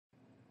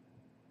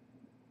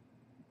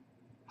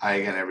Hi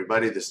again,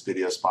 everybody. This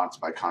video is sponsored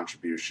by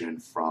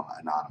contribution from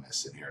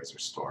Anonymous, and here's her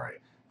story.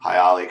 Hi,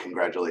 Ollie.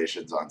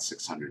 Congratulations on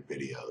 600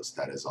 videos.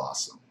 That is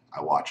awesome.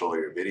 I watch all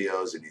your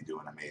videos, and you do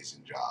an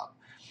amazing job.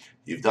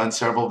 You've done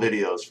several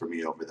videos for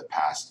me over the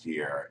past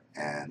year,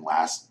 and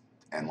last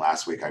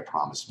week I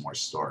promised more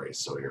stories,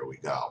 so here we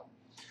go.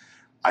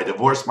 I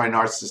divorced my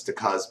narcissistic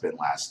husband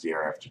last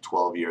year after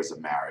 12 years of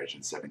marriage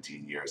and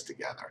 17 years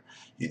together.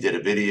 You did a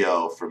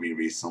video for me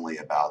recently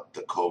about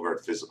the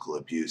covert physical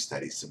abuse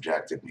that he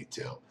subjected me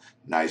to.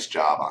 Nice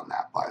job on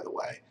that, by the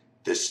way.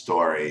 This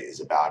story is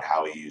about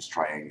how he used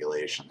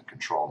triangulation to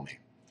control me.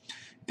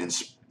 In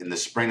the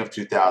spring of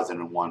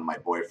 2001, my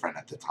boyfriend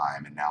at the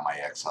time, and now my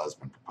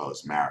ex-husband,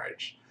 proposed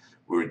marriage.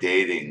 We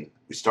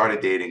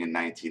started dating in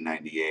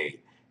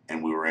 1998,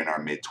 and we were in our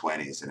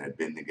mid-20s and had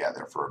been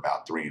together for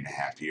about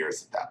 3.5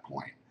 years at that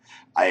point.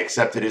 I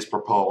accepted his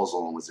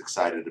proposal and was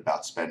excited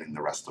about spending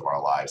the rest of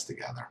our lives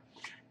together.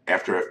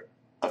 After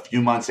a few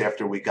months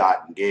after we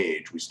got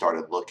engaged, we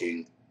started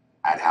looking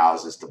at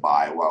houses to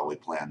buy while we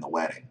planned the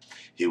wedding.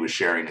 He was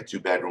sharing a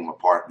 2-bedroom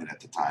apartment at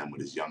the time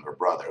with his younger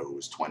brother, who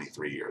was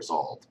 23 years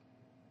old.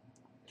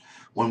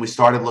 When we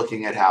started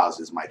looking at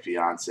houses, my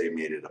fiance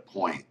made it a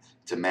point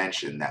to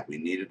mention that we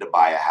needed to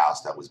buy a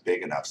house that was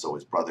big enough so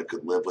his brother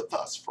could live with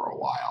us for a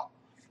while.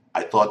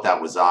 I thought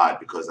that was odd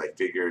because I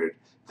figured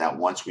that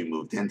once we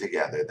moved in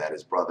together that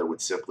his brother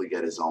would simply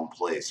get his own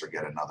place or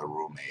get another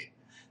roommate.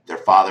 Their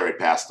father had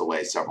passed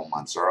away several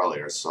months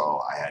earlier,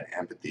 so I had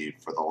empathy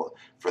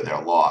for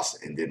their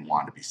loss and didn't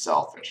want to be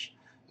selfish.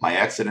 My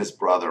ex and his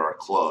brother are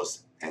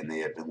close, and they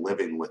had been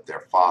living with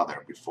their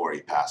father before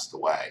he passed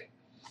away.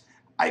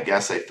 I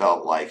guess I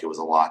felt like it was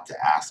a lot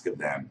to ask of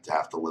them to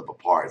have to live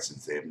apart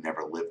since they have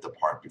never lived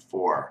apart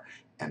before,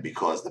 and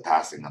because the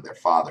passing of their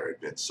father had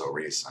been so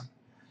recent.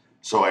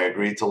 So I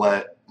agreed to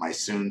let my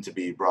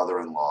soon-to-be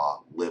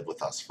brother-in-law live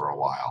with us for a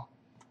while.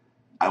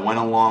 I went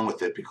along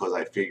with it because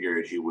I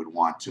figured he would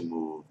want to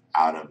move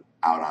out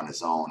on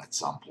his own at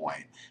some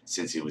point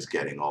since he was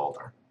getting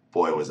older.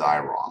 Boy, was I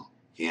wrong.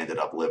 He ended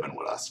up living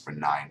with us for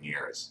 9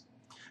 years.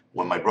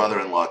 When my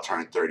brother-in-law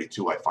turned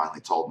 32, I finally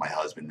told my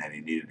husband that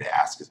he needed to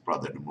ask his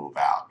brother to move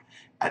out.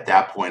 At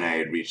that point, I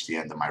had reached the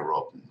end of my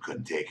rope and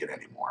couldn't take it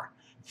anymore.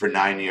 For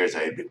 9 years, I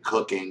had been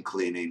cooking,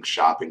 cleaning,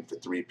 shopping for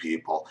 3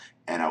 people,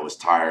 and I was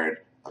tired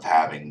of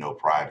having no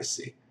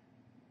privacy.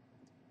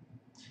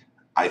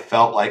 I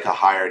felt like a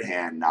hired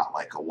hand, not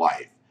like a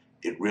wife.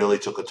 It really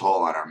took a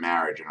toll on our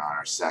marriage and on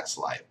our sex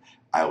life.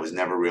 I was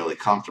never really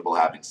comfortable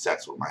having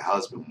sex with my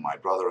husband when my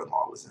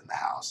brother-in-law was in the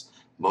house.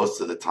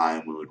 Most of the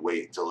time, we would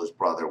wait until his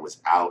brother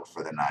was out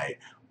for the night,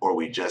 or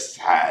we just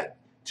had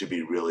to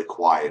be really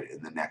quiet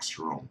in the next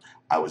room.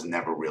 I was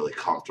never really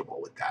comfortable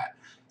with that.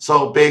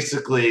 So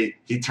basically,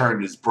 he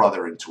turned his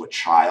brother into a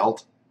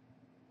child.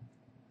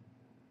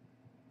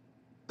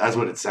 That's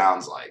what it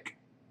sounds like.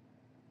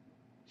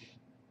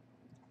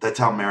 That's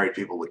how married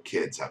people with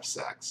kids have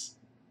sex.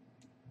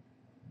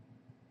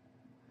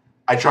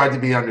 I tried to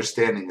be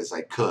understanding as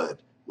I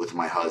could with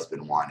my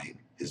husband wanting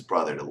his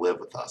brother to live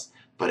with us,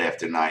 but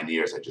after 9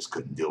 years, I just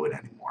couldn't do it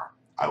anymore.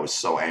 I was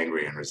so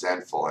angry and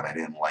resentful, and I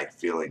didn't like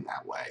feeling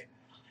that way.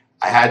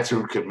 I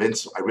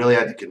really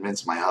had to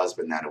convince my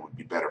husband that it would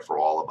be better for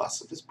all of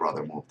us if his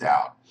brother moved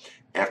out.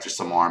 After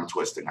some arm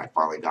twisting, I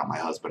finally got my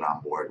husband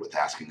on board with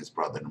asking his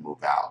brother to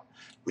move out.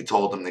 We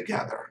told him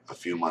together. A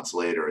few months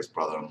later,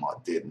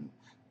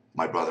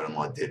 my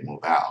brother-in-law did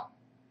move out.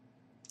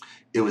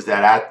 It was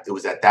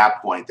at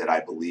that point that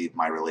I believed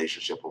my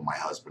relationship with my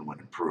husband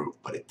would improve,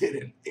 but it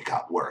didn't. It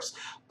got worse.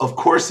 Of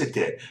course it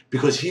did,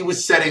 because he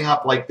was setting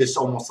up like this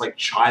almost like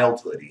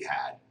childhood he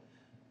had.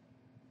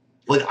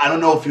 Like, I don't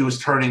know if he was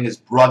turning his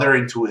brother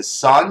into his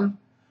son,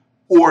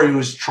 or he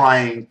was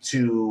trying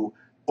to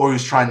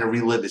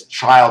relive his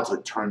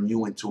childhood, turn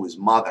you into his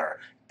mother,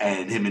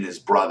 and him and his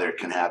brother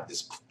can have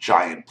this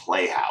giant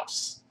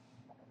playhouse.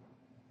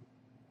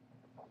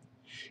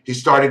 He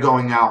started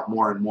going out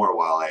more and more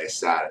while I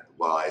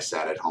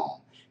sat at home.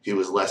 He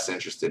was less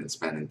interested in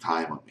spending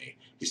time with me.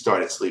 He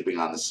started sleeping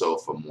on the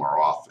sofa more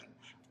often.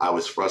 I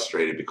was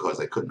frustrated because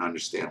I couldn't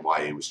understand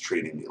why he was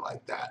treating me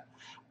like that.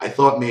 I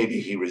thought maybe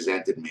he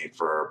resented me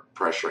for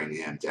pressuring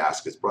him to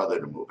ask his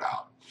brother to move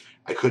out.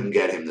 I couldn't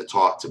get him to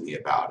talk to me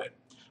about it.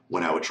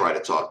 When I would try to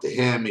talk to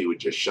him, he would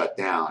just shut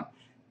down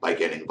by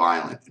getting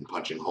violent and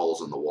punching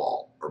holes in the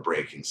wall or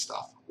breaking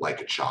stuff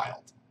like a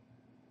child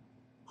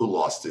who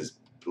lost his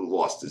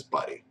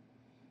buddy.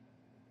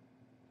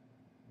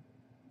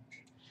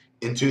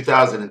 In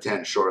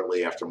 2010,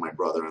 shortly after my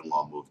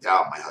brother-in-law moved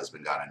out, my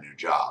husband got a new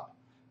job.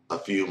 A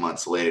few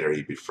months later,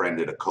 he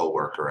befriended a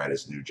coworker at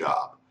his new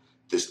job.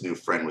 This new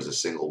friend was a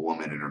single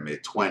woman in her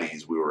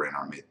mid-20s. We were in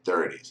our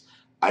mid-30s.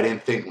 I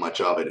didn't think much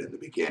of it in the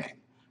beginning,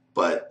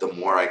 but the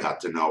more I got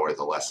to know her,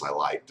 the less I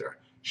liked her.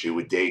 She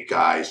would date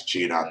guys,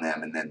 cheat on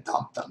them, and then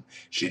dump them.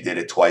 She did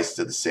it twice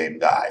to the same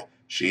guy.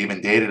 She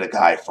even dated a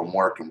guy from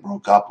work and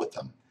broke up with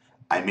him.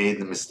 I made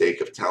the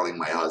mistake of telling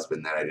my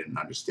husband that I didn't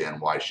understand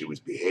why she was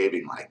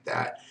behaving like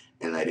that,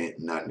 and I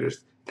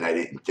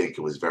didn't think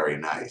it was very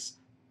nice.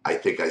 I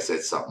think I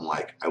said something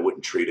like, I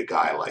wouldn't treat a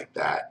guy like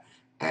that.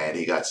 And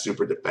he got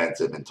super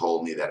defensive and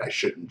told me that I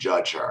shouldn't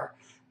judge her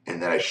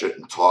and that I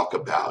shouldn't talk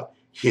about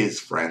his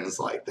friends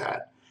like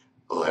that.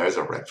 Well, there's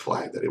a red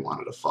flag that he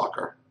wanted to fuck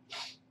her.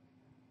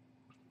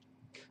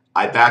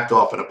 I backed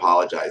off and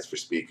apologized for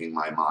speaking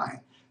my mind.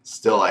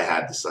 Still, I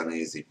had this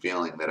uneasy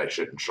feeling that I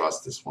shouldn't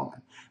trust this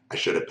woman. I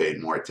should have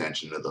paid more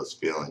attention to those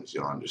feelings.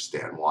 You'll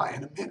understand why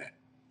in a minute.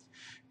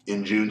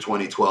 In June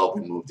 2012,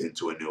 we moved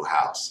into a new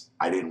house.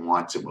 I didn't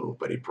want to move,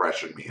 but he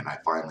pressured me and I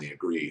finally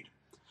agreed.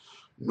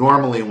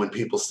 Normally, when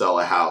people sell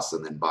a house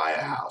and then buy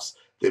a house,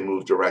 they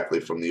move directly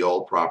from the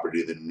old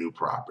property to the new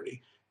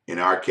property. In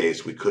our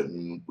case, we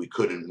couldn't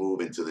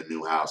move into the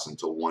new house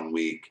until 1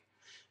 week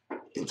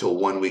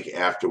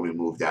after we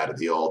moved out of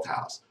the old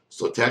house.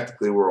 So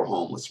technically we were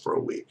homeless for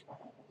a week.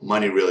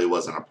 Money really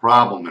wasn't a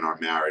problem in our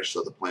marriage,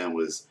 so the plan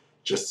was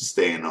just to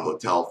stay in a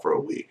hotel for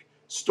a week,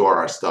 store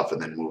our stuff,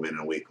 and then move in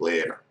a week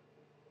later.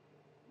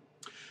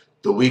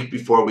 The week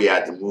before we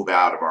had to move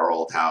out of our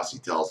old house, he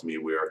tells me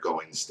we are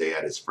going to stay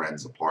at his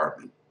friend's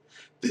apartment.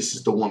 This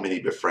is the woman he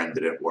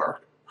befriended at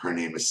work. Her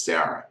name is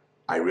Sarah.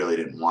 I really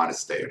didn't want to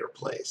stay at her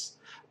place.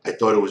 I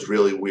thought it was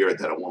really weird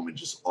that a woman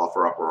just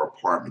offer up her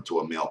apartment to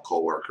a male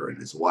coworker and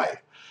his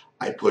wife.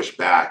 I pushed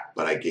back,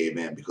 but I gave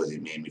in because he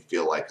made me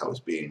feel like I was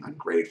being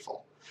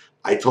ungrateful.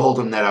 I told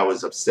him that I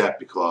was upset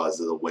because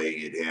of the way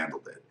he had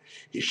handled it.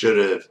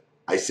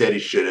 I said he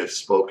should have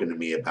spoken to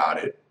me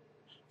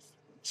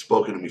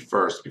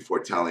first before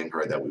telling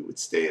her that we would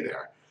stay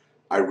there.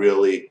 I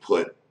really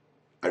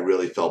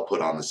felt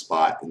put on the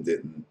spot and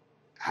didn't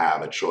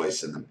have a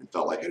choice and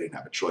felt like I didn't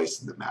have a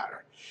choice in the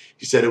matter.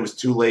 He said it was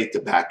too late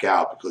to back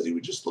out because he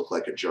would just look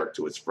like a jerk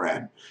to his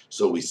friend.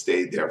 So we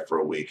stayed there for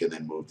a week and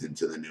then moved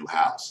into the new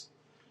house.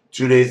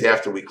 2 days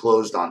after we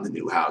closed on the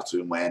new house,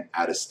 we went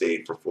out of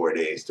state for 4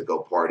 days to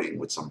go partying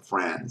with some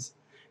friends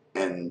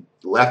and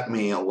left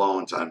me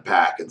alone to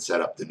unpack and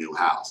set up the new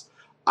house.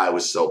 I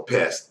was so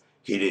pissed.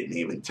 He didn't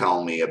even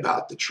tell me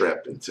about the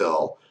trip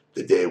until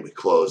the day we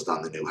closed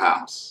on the new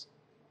house.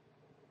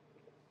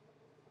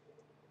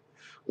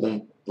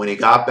 When he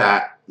got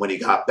back,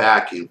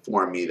 he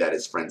informed me that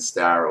his friend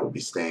Sarah would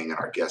be staying in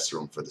our guest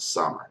room for the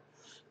summer.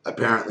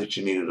 Apparently,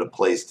 she needed a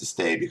place to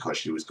stay because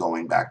she was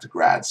going back to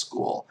grad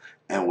school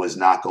and was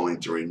not going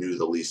to renew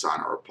the lease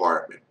on her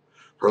apartment.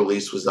 Her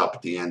lease was up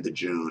at the end of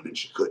June, and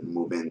she couldn't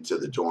move into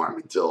the dorm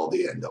until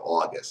the end of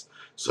August,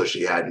 so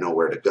she had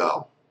nowhere to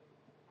go.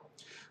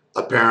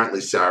 Apparently,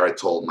 Sarah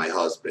told my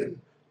husband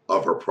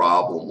of her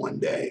problem one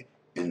day,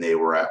 and they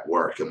were at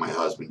work, and my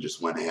husband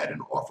just went ahead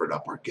and offered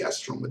up our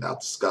guest room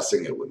without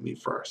discussing it with me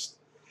first.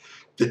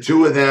 The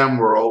two of them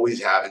were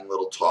always having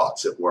little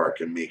talks at work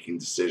and making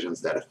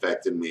decisions that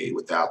affected me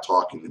without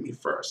talking to me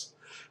first.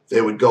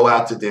 They would go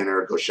out to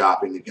dinner, go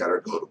shopping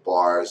together, go to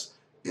bars,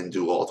 and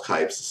do all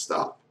types of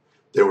stuff.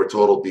 They were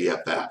total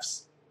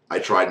BFFs. I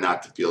tried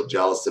not to feel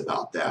jealous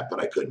about that,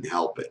 but I couldn't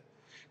help it.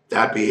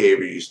 That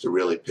behavior used to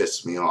really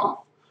piss me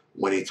off.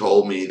 When he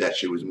told me that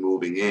she was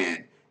moving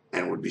in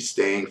and would be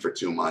staying for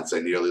 2 months, I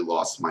nearly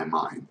lost my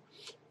mind.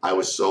 I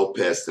was so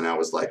pissed, and I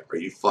was like, are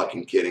you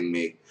fucking kidding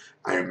me?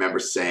 I remember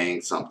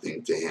saying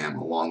something to him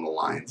along the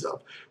lines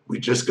of, we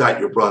just got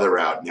your brother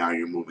out, now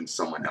you're moving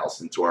someone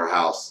else into our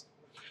house.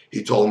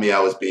 He told me I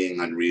was being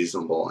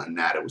unreasonable and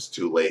that it was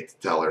too late to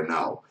tell her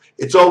no.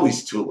 It's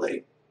always too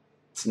late.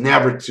 It's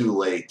never too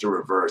late to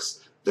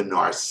reverse the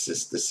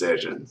narcissist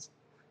decisions.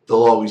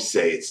 They'll always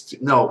say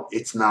no,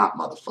 it's not,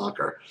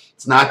 motherfucker.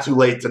 It's not too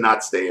late to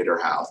not stay at her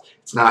house.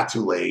 It's not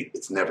too late.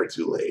 It's never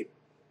too late.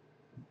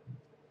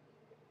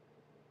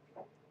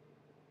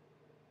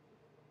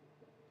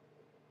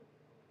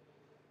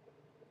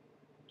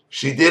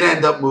 She did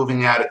end up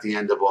moving out at the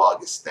end of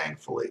August,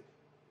 thankfully.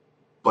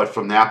 But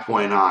from that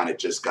point on, it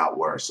just got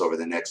worse. Over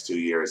the next 2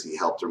 years, he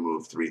helped her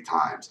move 3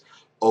 times,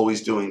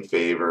 always doing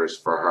favors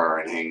for her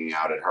and hanging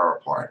out at her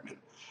apartment.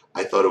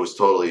 I thought it was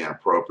totally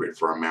inappropriate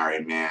for a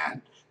married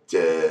man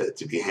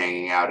to be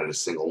hanging out at a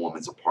single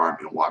woman's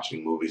apartment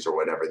watching movies or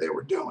whatever they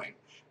were doing.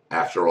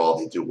 After all,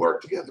 they do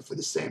work together for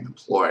the same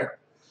employer.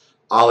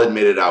 I'll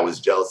admit it, I was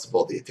jealous of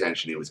all the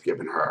attention he was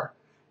giving her.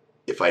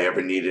 If I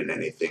ever needed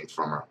anything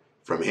from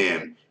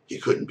him, he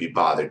couldn't be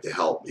bothered to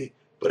help me.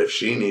 But if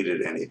she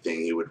needed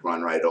anything, he would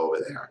run right over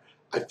there.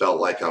 I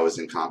felt like I was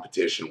in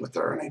competition with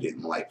her, and I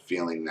didn't like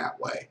feeling that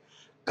way.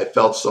 I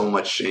felt so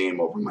much shame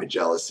over my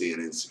jealousy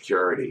and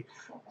insecurity.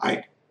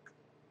 I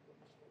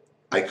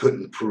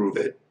couldn't prove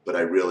it, but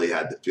I really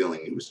had the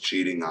feeling he was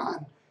cheating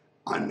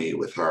on me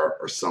with her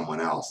or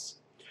someone else.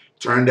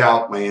 Turned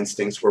out my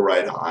instincts were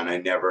right on. I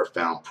never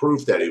found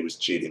proof that he was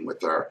cheating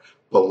with her,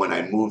 but when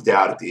I moved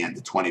out at the end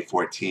of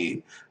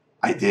 2014,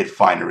 I did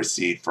find a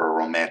receipt for a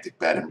romantic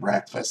bed and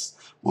breakfast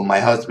with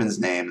my husband's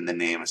name and the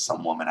name of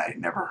some woman I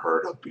had never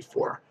heard of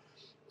before.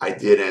 I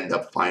did end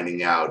up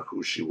finding out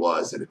who she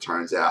was, and it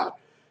turns out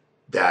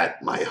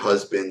that my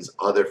husband's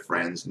other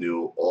friends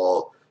knew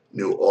all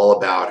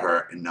about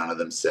her, and none of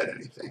them said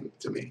anything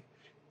to me.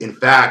 In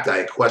fact,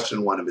 I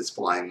questioned one of his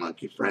flying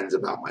monkey friends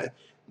about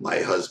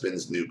my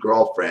husband's new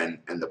girlfriend,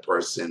 and the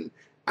person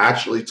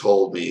actually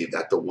told me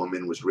that the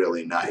woman was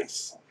really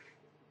nice.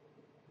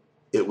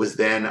 It was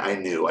then I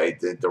knew I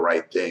did the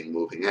right thing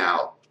moving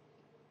out,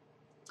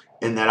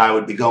 and that I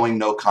would be going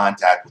no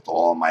contact with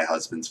all of my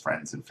husband's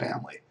friends and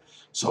family.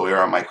 So here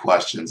are my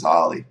questions,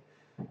 Ollie.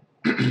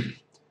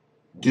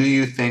 Do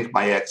you think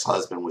my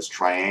ex-husband was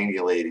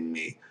triangulating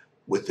me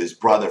with his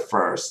brother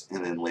first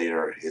and then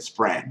later his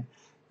friend?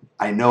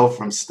 I know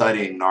from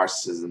studying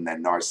narcissism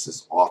that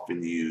narcissists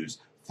often use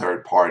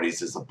third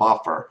parties as a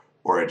buffer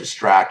or a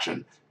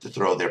distraction to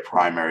throw their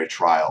primary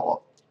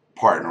trial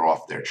partner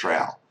off their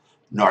trail.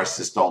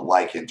 Narcissists don't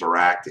like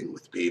interacting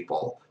with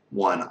people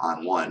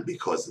one-on-one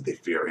because they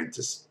fear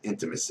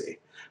intimacy.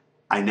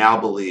 I now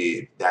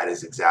believe that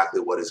is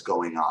exactly what is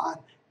going on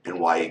and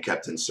why he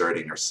kept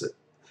inserting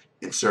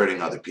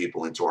other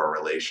people into our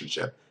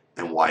relationship,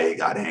 and why he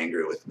got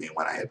angry with me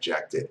when I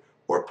objected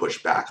or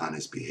pushed back on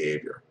his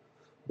behavior.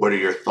 What are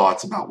your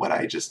thoughts about what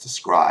I just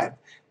described?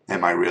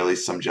 Am I really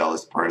some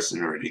jealous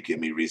person, or did he give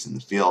me reason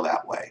to feel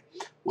that way?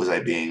 Was I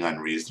being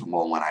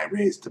unreasonable when I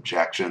raised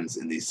objections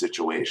in these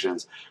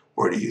situations,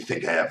 or do you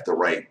think I have the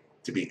right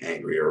to be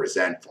angry or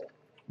resentful?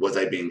 Was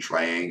I being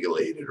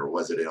triangulated, or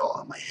was it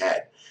all in my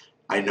head?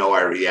 I know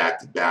I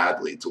reacted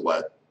badly to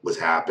what was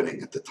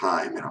happening at the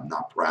time, and I'm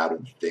not proud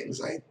of the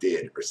things I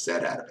did or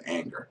said out of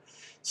anger.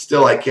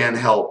 Still, I can't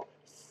help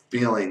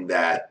feeling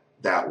that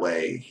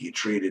way he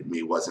treated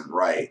me wasn't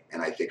right,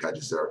 and I think I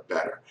deserve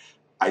better.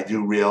 I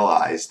do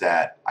realize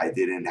that I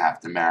didn't have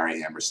to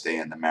marry him or stay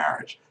in the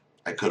marriage.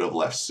 I could have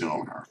left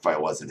sooner if I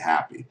wasn't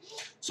happy.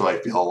 So I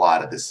feel a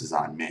lot of this is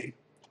on me.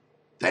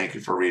 Thank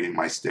you for reading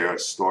my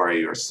story.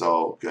 You're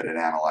so good at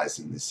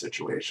analyzing these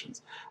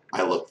situations.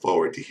 I look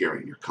forward to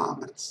hearing your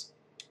comments.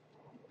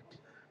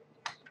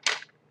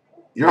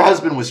 Your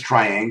husband was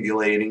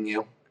triangulating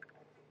you,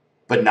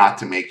 but not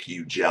to make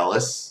you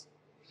jealous.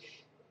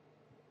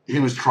 He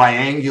was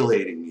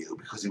triangulating you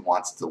because he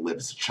wants to live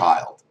as a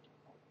child.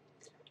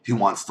 He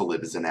wants to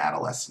live as an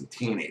adolescent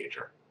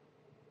teenager.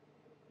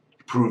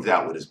 He proved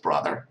that with his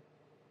brother.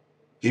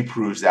 He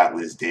proves that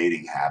with his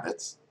dating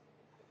habits.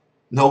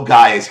 No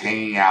guy is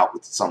hanging out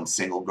with some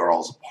single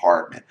girl's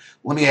apartment.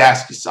 Let me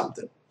ask you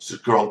something. Is this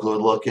girl good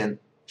looking?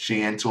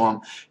 She into him?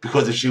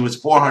 Because if she was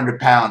 400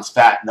 pounds,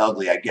 fat and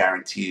ugly, I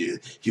guarantee you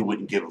he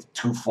wouldn't give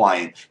two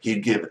flying.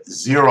 He'd give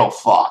zero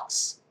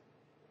fucks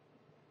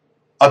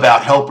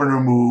about helping her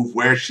move,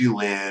 where she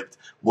lived,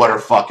 what her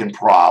fucking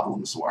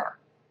problems were.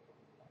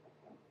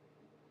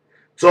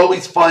 It's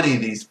always funny,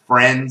 these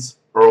friends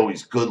are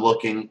always good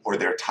looking or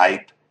their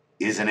type,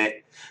 isn't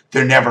it?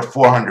 They're never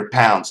 400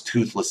 pounds,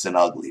 toothless and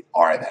ugly,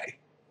 are they?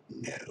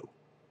 No.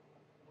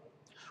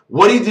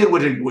 What he did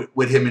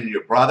with him and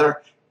your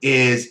brother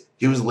is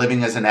he was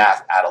living as an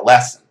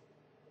adolescent.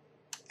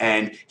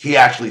 And he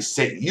actually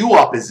set you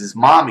up as his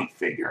mommy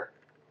figure,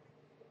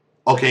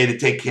 okay, to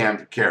take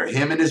care of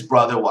him and his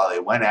brother while they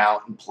went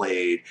out and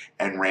played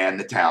and ran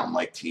the town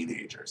like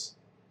teenagers.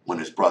 When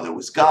his brother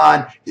was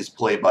gone, his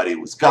play buddy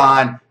was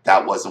gone.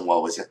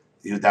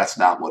 That's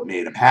not what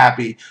made him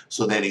happy.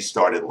 So then he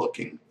started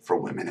looking for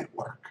women at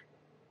work.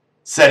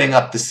 Setting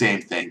up the same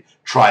thing.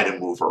 Try to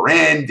move her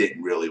in.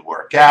 Didn't really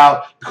work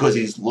out because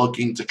he's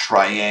looking to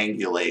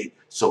triangulate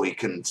so he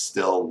can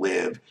still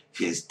live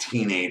his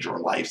teenager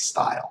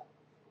lifestyle.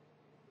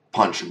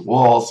 Punching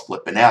walls,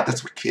 flipping out.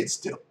 That's what kids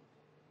do.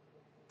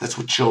 That's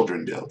what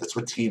children do. That's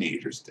what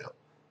teenagers do.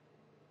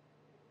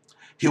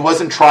 He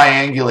wasn't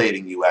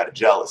triangulating you out of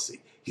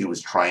jealousy. He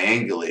was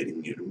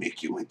triangulating you to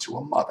make you into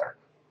a mother,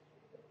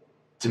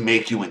 to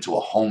make you into a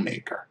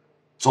homemaker.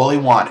 That's all he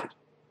wanted.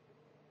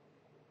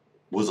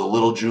 Was a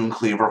little June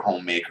Cleaver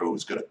homemaker who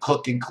was going to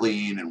cook and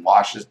clean and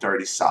wash his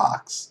dirty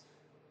socks.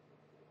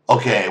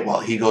 Okay, well,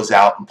 he goes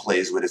out and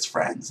plays with his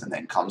friends and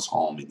then comes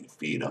home and you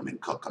feed him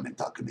and cook him and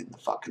tuck him in the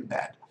fucking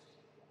bed.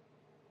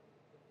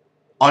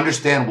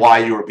 Understand why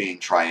you were being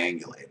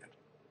triangulated.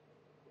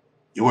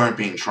 You weren't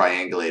being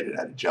triangulated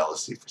out of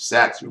jealousy for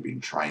sex. You were being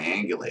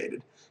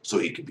triangulated so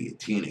he could be a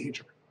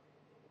teenager.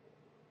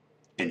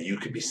 And you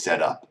could be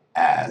set up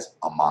as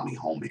a mommy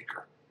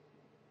homemaker.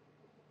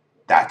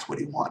 That's what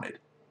he wanted.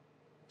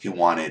 He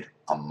wanted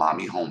a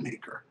mommy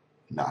homemaker,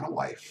 not a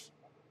wife.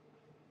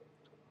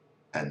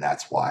 And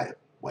that's why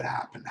what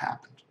happened.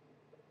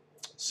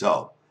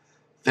 So,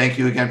 thank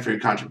you again for your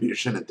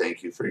contribution and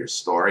thank you for your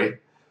story.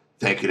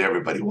 Thank you to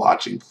everybody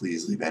watching.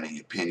 Please leave any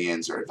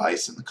opinions or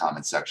advice in the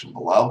comment section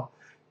below.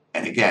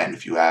 And again,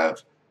 if you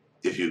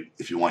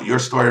want your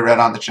story read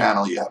on the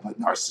channel, you have a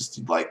narcissist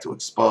you'd like to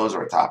expose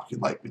or a topic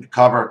you'd like me to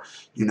cover,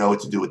 you know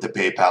what to do with the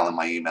PayPal and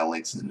my email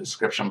links in the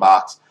description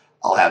box.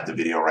 I'll have the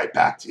video right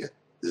back to you.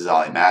 This is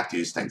Ollie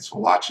Matthews. Thanks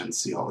for watching.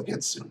 See you all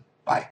again soon. Bye.